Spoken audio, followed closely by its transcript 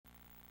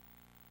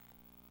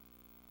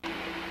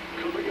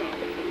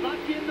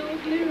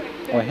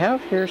We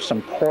have here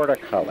some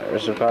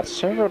Portacolors. We've got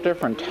several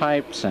different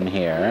types in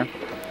here.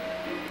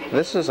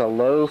 This is a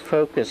low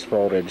focus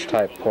voltage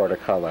type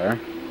Portacolor.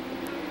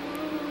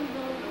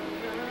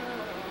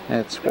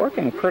 It's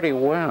working pretty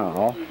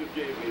well.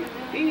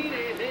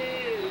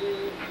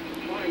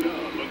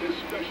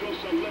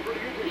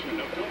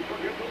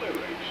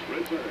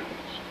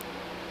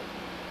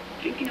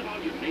 Thinking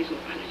about your nasal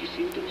allergy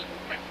symptoms?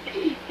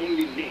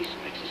 Only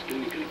Nasonex is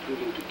clinically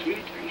proven to treat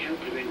and help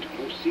prevent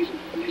most seasonal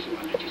nasal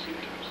allergy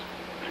symptoms.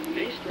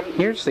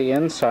 Here's the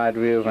inside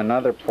view of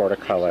another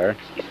Portacolor.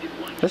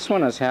 This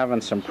one is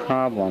having some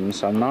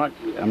problems.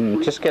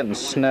 I'm just getting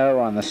snow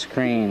on the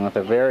screen with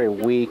a very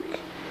weak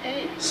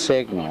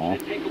signal.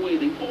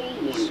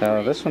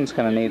 So this one's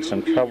going to need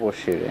some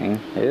troubleshooting.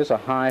 It is a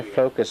high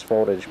focus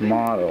voltage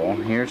model.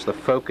 Here's the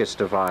focus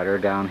divider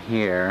down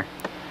here.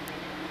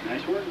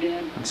 Nice work,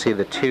 Dad. You can see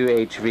the two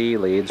HV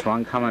leads,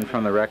 one coming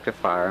from the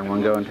rectifier and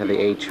one going to the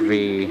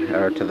HV,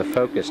 or to the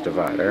focus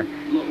divider.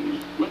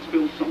 Let's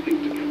build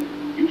something together.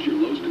 Use your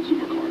Lowe's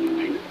consumer card and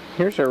pay.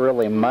 Here's a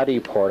really muddy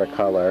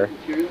Portacolor.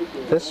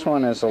 This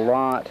one is a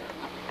lot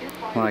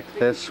like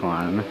this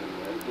one,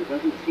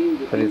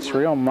 but it's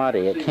real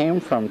muddy. It came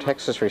from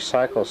Texas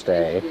Recycles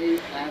Day,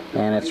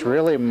 and it's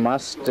really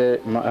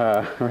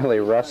really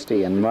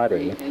rusty and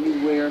muddy.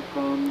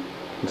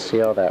 You can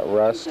see all that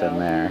rust in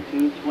there.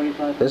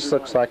 This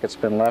looks like it's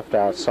been left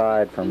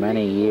outside for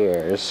many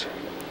years.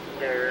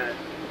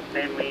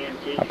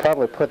 I'll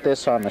probably put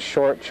this on the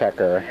short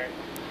checker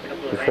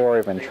before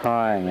even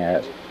trying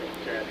it.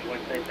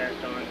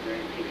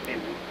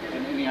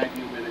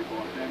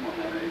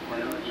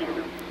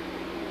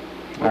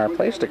 I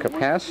replaced a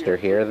capacitor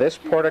here. This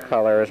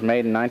Portacolor is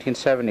made in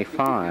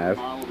 1975,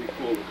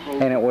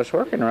 and it was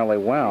working really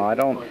well.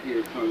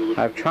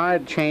 I've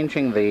tried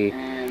changing the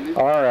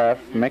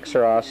RF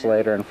mixer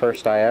oscillator and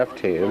first IF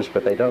tubes,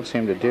 but they don't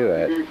seem to do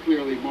it.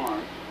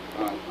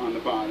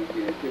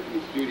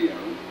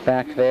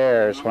 Back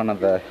there is one of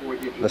the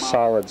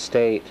solid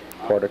state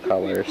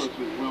Portacolors.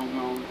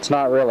 It's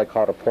not really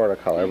called a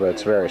Portacolor, but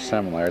it's very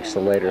similar. It's the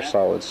later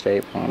solid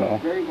state model. A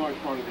very large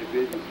part of their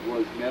business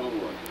was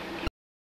metalwork.